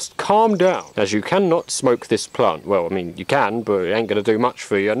sir, you must calm down, as you cannot smoke this plant. Well, I mean, you can, but it ain't gonna do much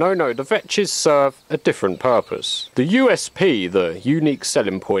for you. No, the vetches serve a different purpose. The USP, the unique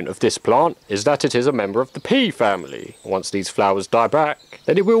selling point of this plant, is that it is a member of the pea family. Once these flowers die back,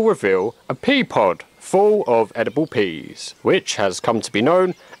 then it will reveal a pea pod full of edible peas, which has come to be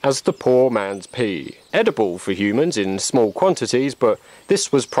known as the poor man's pea. Edible for humans in small quantities, but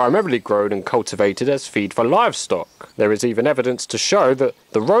this was primarily grown and cultivated as feed for livestock. There is even evidence to show that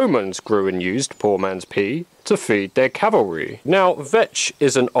the Romans grew and used poor man's pea to feed their cavalry. Now, vetch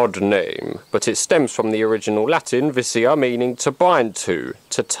is an odd name, but it stems from the original Latin vicia, meaning to bind to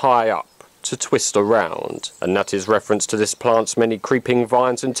tie up, to twist around, and that is reference to this plant's many creeping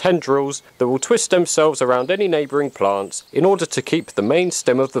vines and tendrils that will twist themselves around any neighbouring plants in order to keep the main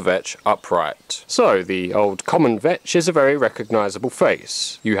stem of the vetch upright. So the old common vetch is a very recognisable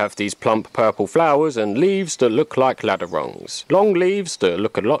face. You have these plump purple flowers and leaves that look like ladder rungs, long leaves that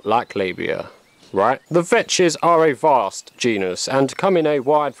look a lot like labia. Right? The vetches are a vast genus and come in a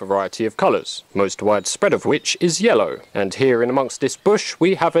wide variety of colours, most widespread of which is yellow. And here in amongst this bush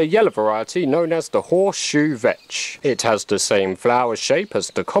we have a yellow variety known as the Horseshoe Vetch. It has the same flower shape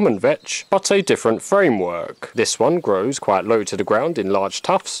as the common vetch, but a different framework. This one grows quite low to the ground in large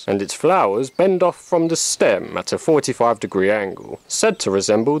tufts, and its flowers bend off from the stem at a 45-degree angle, said to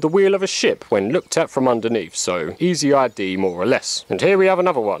resemble the wheel of a ship when looked at from underneath, so easy ID more or less. And here we have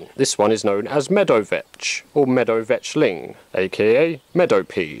another one. This one is known as Meadow Meadow Vetch, or Meadow Vetchling, aka Meadow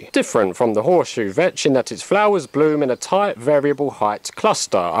Pea. Different from the Horseshoe Vetch in that its flowers bloom in a tight variable height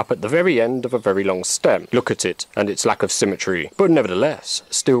cluster up at the very end of a very long stem. Look at it, and its lack of symmetry, but nevertheless,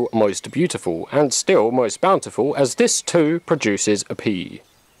 still most beautiful, and still most bountiful, as this too produces a pea.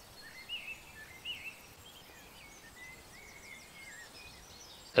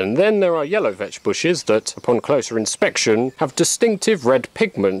 And then there are yellow vetch bushes that, upon closer inspection, have distinctive red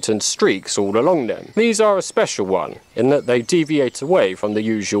pigment and streaks all along them. These are a special one, in that they deviate away from the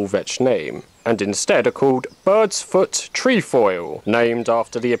usual vetch name, and instead are called Birds-foot-Trefoil, named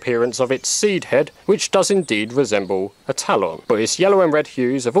after the appearance of its seed head, which does indeed resemble a talon. But its yellow and red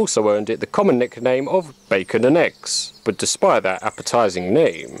hues have also earned it the common nickname of bacon and eggs. But despite that appetising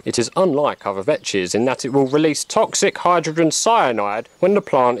name, it is unlike other vetches in that it will release toxic hydrogen cyanide when the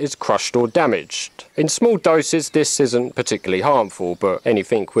plant is crushed or damaged. In small doses this isn't particularly harmful, but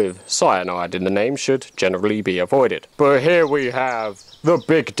anything with cyanide in the name should generally be avoided. But here we have the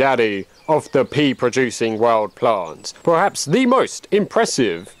big daddy of the pea-producing wild plants, perhaps the most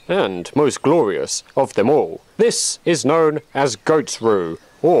impressive and most glorious of them all. This is known as goat's rue,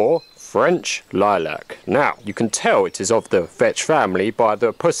 or French lilac. Now, you can tell it is of the vetch family by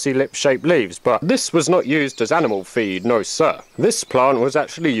the pussy lip-shaped leaves, but this was not used as animal feed, no sir. This plant was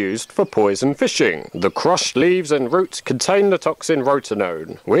actually used for poison fishing. The crushed leaves and roots contain the toxin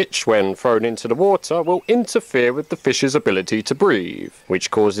rotenone, which, when thrown into the water, will interfere with the fish's ability to breathe,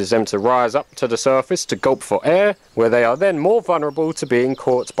 which causes them to rise up to the surface to gulp for air, where they are then more vulnerable to being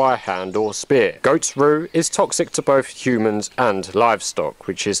caught by a hand or spear. Goat's rue is toxic to both humans and livestock,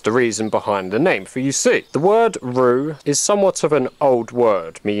 which is the reason behind the name, for you see, the word rue is somewhat of an old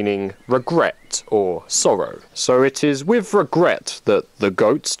word meaning regret or sorrow. So it is with regret that the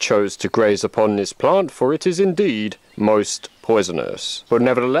goats chose to graze upon this plant, for it is indeed most poisonous. But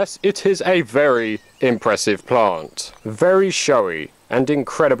nevertheless, it is a very impressive plant, very showy and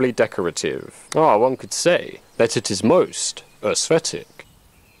incredibly decorative. One could say that it is most aesthetic.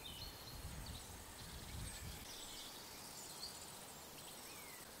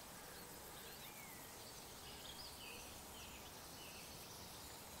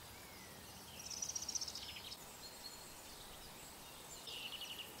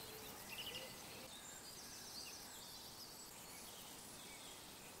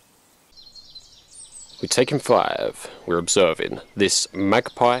 We take in 5, we're observing this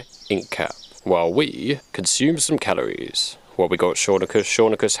magpie ink cap, while we consume some calories. What we got Shornicus?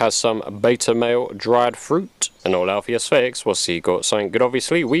 Shornicus has some beta male dried fruit, and all Alpha Aesthetics, what's he got? Something good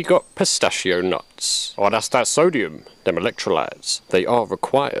obviously. We got pistachio nuts. Oh, that's that sodium, them electrolytes. They are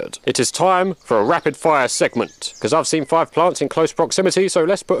required. It is time for a rapid fire segment, because I've seen 5 plants in close proximity, so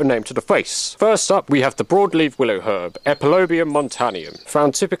let's put a name to the face. First up, we have the Broadleaved-Willowherb, Epilobium montanum.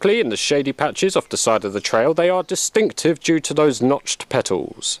 Found typically in the shady patches off the side of the trail, they are distinctive due to those notched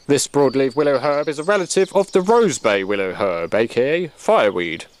petals. This Broadleaved-Willowherb is a relative of the Rosebay Willowherb, aka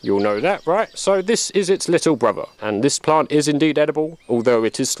fireweed. You'll know that, right? So this is its little brother, and this plant is indeed edible, although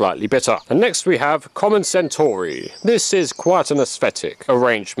it is slightly bitter. And next we have Common Centauri. This is quite an aesthetic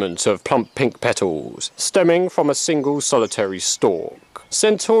arrangement of plump pink petals, stemming from a single solitary stalk.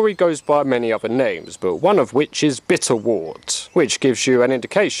 Centauri goes by many other names, but one of which is bitterwort, which gives you an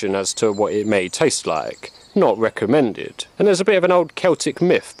indication as to what it may taste like. Not recommended. And there's a bit of an old Celtic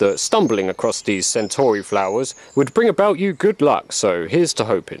myth that stumbling across these Centauri flowers would bring about you good luck, so here's to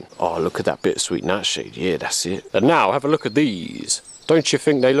hoping. Oh, look at that Bittersweet Nightshade, yeah, that's it. And now have a look at these. Don't you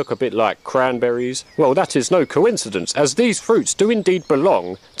think they look a bit like cranberries? Well, that is no coincidence, as these fruits do indeed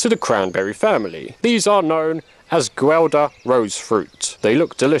belong to the cranberry family. These are known as Guelder-Rose-Fruits. They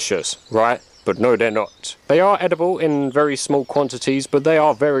look delicious, right? But no, they're not. They are edible in very small quantities, but they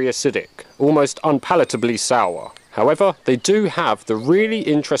are very acidic, almost unpalatably sour. However, they do have the really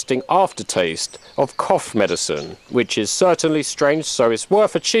interesting aftertaste of cough medicine, which is certainly strange, so it's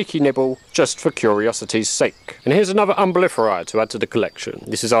worth a cheeky nibble just for curiosity's sake. And here's another umbelliferi to add to the collection.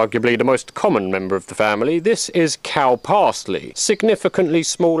 This is arguably the most common member of the family. This is cow parsley. Significantly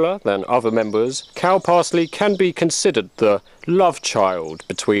smaller than other members, cow parsley can be considered the love child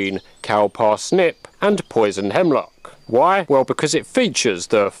between cow parsnip and poison hemlock. Why? Well, because it features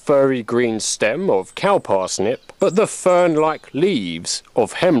the furry green stem of cow parsnip, but the fern-like leaves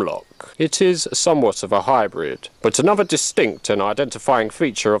of hemlock. It is somewhat of a hybrid. But another distinct and identifying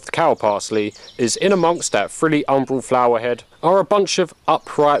feature of the cow parsley is in amongst that frilly umbral flower head are a bunch of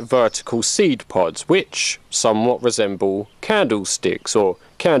upright vertical seed pods, which somewhat resemble candlesticks or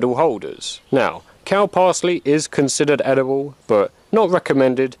candle holders. Now, cow parsley is considered edible, but not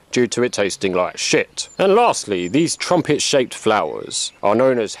recommended due to it tasting like shit. And lastly, these trumpet-shaped flowers are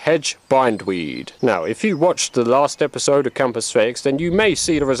known as Hedge Bindweed. Now, if you watched the last episode of CampAesthetics, then you may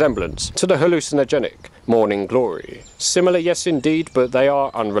see the resemblance to the hallucinogenic Morning Glory. Similar, yes indeed, but they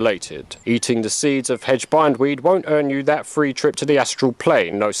are unrelated. Eating the seeds of Hedge Bindweed won't earn you that free trip to the astral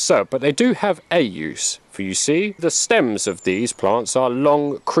plane, no sir, but they do have a use. For you see, the stems of these plants are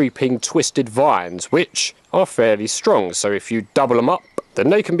long, creeping, twisted vines, which are fairly strong, so if you double them up, then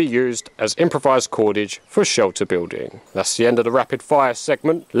they can be used as improvised cordage for shelter building. That's the end of the rapid fire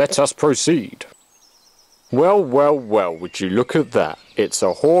segment. Let us proceed. Well, well, well, would you look at that? It's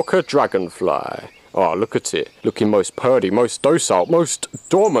a hawker dragonfly. Oh, look at it, looking most purdy, most docile, most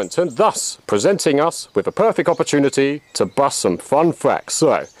dormant, and thus presenting us with a perfect opportunity to bust some fun facts.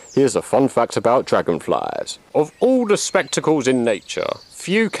 So, here's a fun fact about dragonflies. Of all the spectacles in nature,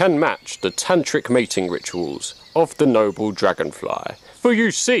 few can match the tantric mating rituals of the noble dragonfly. For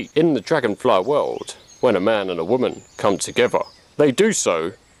you see, in the dragonfly world, when a man and a woman come together, they do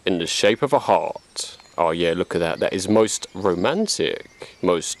so in the shape of a heart. Oh yeah, look at that, that is most romantic,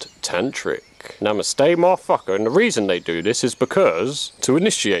 most tantric. Namaste, motherfucker. And the reason they do this is because, to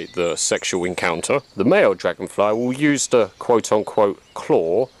initiate the sexual encounter, the male dragonfly will use the quote-unquote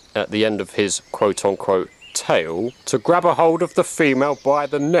claw at the end of his quote-unquote tail to grab a hold of the female by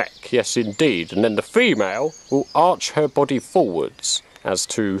the neck, yes indeed, and then the female will arch her body forwards as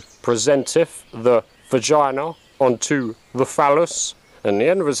to presenteth the vagina onto the phallus, and the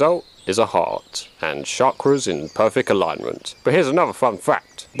end result is a heart, and chakras in perfect alignment. But here's another fun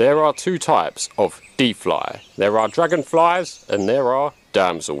fact. There are two types of D-fly. There are dragonflies and there are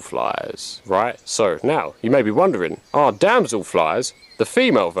damselflies, right? So now, you may be wondering, are damselflies the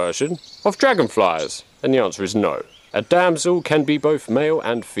female version of dragonflies? And the answer is no. A damsel can be both male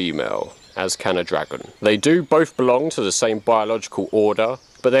and female, as can a dragon. They do both belong to the same biological order,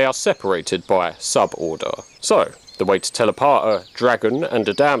 but they are separated by suborder. So, the way to tell apart a dragon and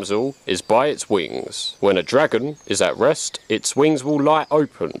a damsel is by its wings. When a dragon is at rest, its wings will lie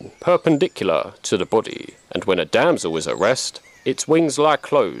open, perpendicular to the body. And when a damsel is at rest, its wings lie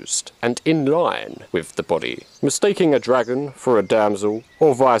closed and in line with the body. Mistaking a dragon for a damsel,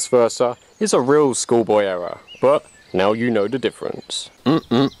 or vice versa, is a real schoolboy error. But now you know the difference. What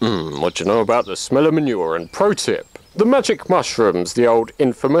do you know about the smell of manure? And pro tip, the magic mushrooms, the old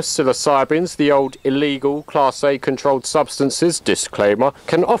infamous psilocybins, the old illegal Class A controlled substances, disclaimer,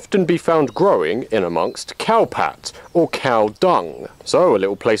 can often be found growing in amongst cowpat or cow dung. So a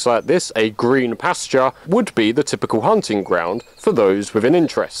little place like this, a green pasture, would be the typical hunting ground for those with an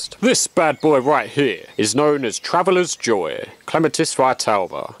interest. This bad boy right here is known as Travellors Joy, Clematis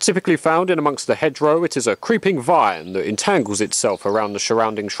vitalva. Typically found in amongst the hedgerow, it is a creeping vine that entangles itself around the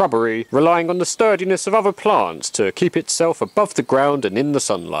surrounding shrubbery, relying on the sturdiness of other plants to keep itself above the ground and in the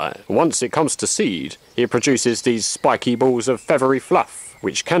sunlight. Once it comes to seed, it produces these spiky balls of feathery fluff,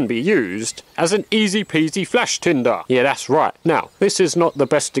 which can be used as an easy-peasy flash tinder. Yeah, that's right. Now, this is not the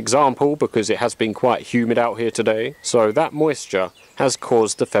best example because it has been quite humid out here today, so that moisture has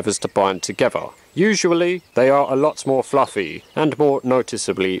caused the feathers to bind together. Usually, they are a lot more fluffy and more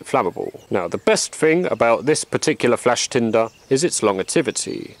noticeably flammable. Now, the best thing about this particular flash tinder is its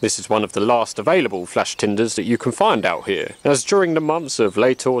longevity. This is one of the last available flash tinders that you can find out here, as during the months of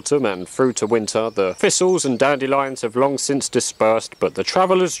late autumn and through to winter, the thistles and dandelions have long since dispersed, but the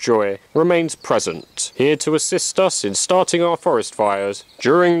Travellors Joy remains present, here to assist us in starting our forest fires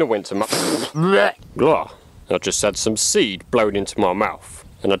during the winter months. Blah. I just had some seed blown into my mouth.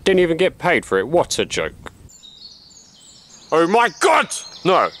 And I didn't even get paid for it. What a joke. Oh my God!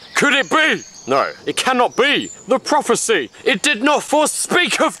 No. Could it be? No. It cannot be. The prophecy. It did not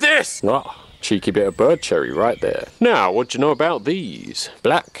forespeak of this! Ah, cheeky bit of bird cherry right there. Now, what do you know about these?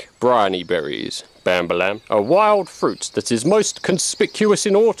 Black Bryony Berries. Bambalam, a wild fruit that is most conspicuous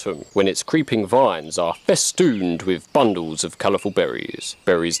in autumn when its creeping vines are festooned with bundles of colourful berries.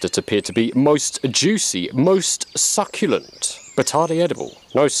 Berries that appear to be most juicy, most succulent. But are they edible?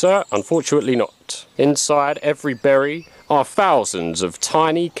 No sir, unfortunately not. Inside every berry are thousands of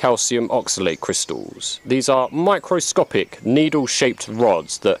tiny calcium oxalate crystals. These are microscopic, needle-shaped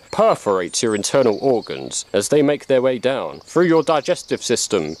rods that perforate your internal organs as they make their way down through your digestive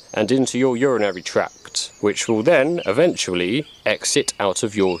system and into your urinary tract, which will then eventually exit out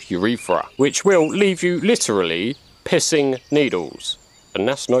of your urethra, which will leave you literally pissing needles. And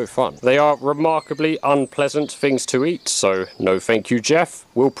that's no fun. They are remarkably unpleasant things to eat, so no thank you, Jeff.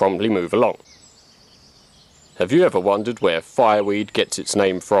 We'll promptly move along. Have you ever wondered where fireweed gets its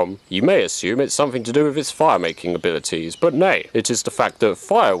name from? You may assume it's something to do with its fire-making abilities, but nay, it is the fact that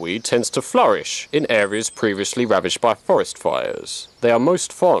fireweed tends to flourish in areas previously ravaged by forest fires. They are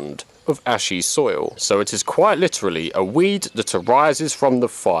most fond of ashy soil, so it is quite literally a weed that arises from the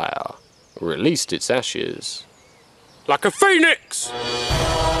fire, or at least its ashes. Like a phoenix!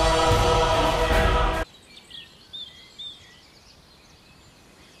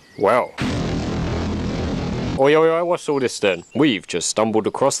 Well. Oi, what's all this then? We've just stumbled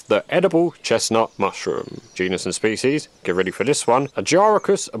across the edible chestnut mushroom. Genus and species, get ready for this one.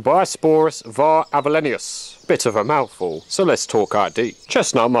 Agaricus Bisporus var Avalenius. Bit of a mouthful, so let's talk ID.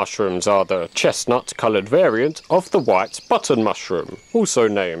 Chestnut mushrooms are the chestnut-coloured variant of the white button mushroom, also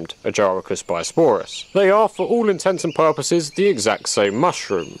named Agaricus Bisporus. They are, for all intents and purposes, the exact same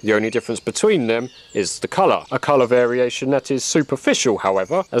mushroom. The only difference between them is the colour. A colour variation that is superficial,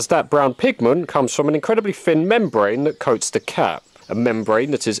 however, as that brown pigment comes from an incredibly thin membrane that coats the cap. A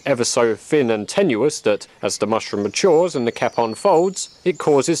membrane that is ever so thin and tenuous that, as the mushroom matures and the cap unfolds, it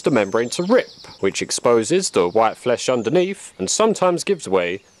causes the membrane to rip, which exposes the white flesh underneath and sometimes gives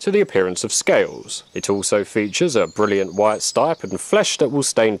way to the appearance of scales. It also features a brilliant white stipe and flesh that will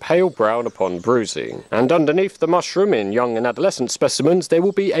stain pale brown upon bruising. And underneath the mushroom, in young and adolescent specimens, there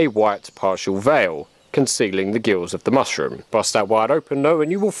will be a white partial veil, concealing the gills of the mushroom. Bust that wide open though and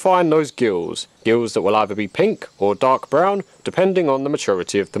you will find those gills. Gills that will either be pink or dark brown, depending on the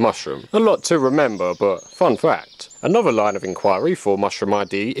maturity of the mushroom. A lot to remember, but fun fact. Another line of inquiry for mushroom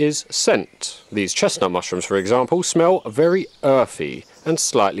ID is scent. These chestnut mushrooms, for example, smell very earthy and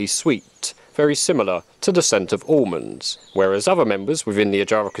slightly sweet, very similar to the scent of almonds, whereas other members within the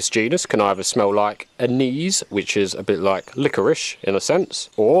Agaricus genus can either smell like anise, which is a bit like licorice in a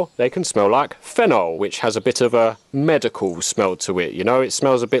sense, or they can smell like fennel, which has a bit of a medical smell to it. You know, it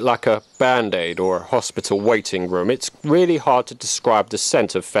smells a bit like a band-aid or a hospital waiting room. It's really hard to describe the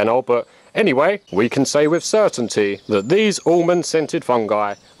scent of fennel, but anyway, we can say with certainty that these almond-scented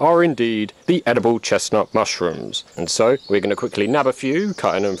fungi are indeed the edible chestnut mushrooms. And so, we're going to quickly nab a few,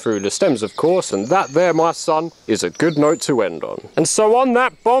 cutting them through the stems of course, and that there, my son, is a good note to end on. And so on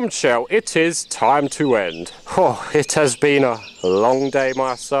that bombshell, it is time to end. Oh, it has been a long day,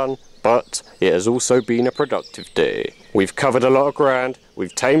 my son, but it has also been a productive day. We've covered a lot of ground,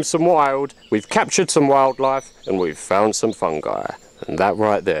 we've tamed some wild, we've captured some wildlife, and we've found some fungi. And that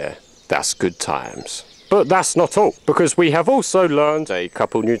right there, that's good times. But that's not all, because we have also learned a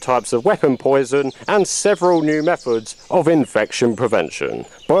couple new types of weapon poison and several new methods of infection prevention.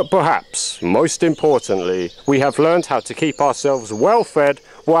 But perhaps, most importantly, we have learned how to keep ourselves well fed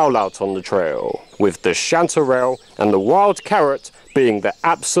while out on the trail, with the Chanterelle and the wild carrot being the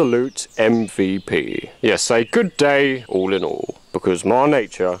absolute MVP. Yes, a good day all in all, because Ma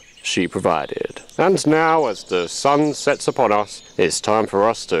Nature, she provided. And now, as the sun sets upon us, it's time for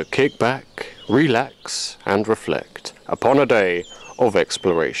us to kick back, relax, and reflect upon a day of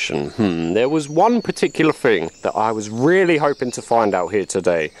exploration. There was one particular thing that I was really hoping to find out here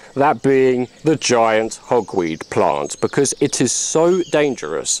today, that being the giant hogweed plant, because it is so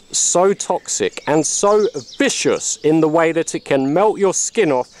dangerous, so toxic, and so vicious in the way that it can melt your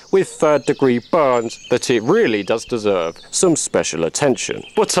skin off with third-degree burns that it really does deserve some special attention.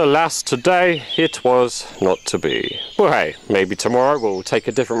 But alas, today it was not to be. Well hey, maybe tomorrow we'll take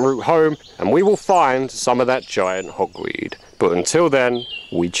a different route home and we will find some of that giant hogweed. But until then,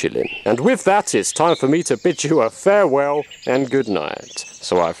 we chillin'. And with that, it's time for me to bid you a farewell and good night.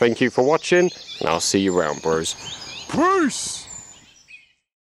 So I thank you for watching, and I'll see you around, bros. Peace!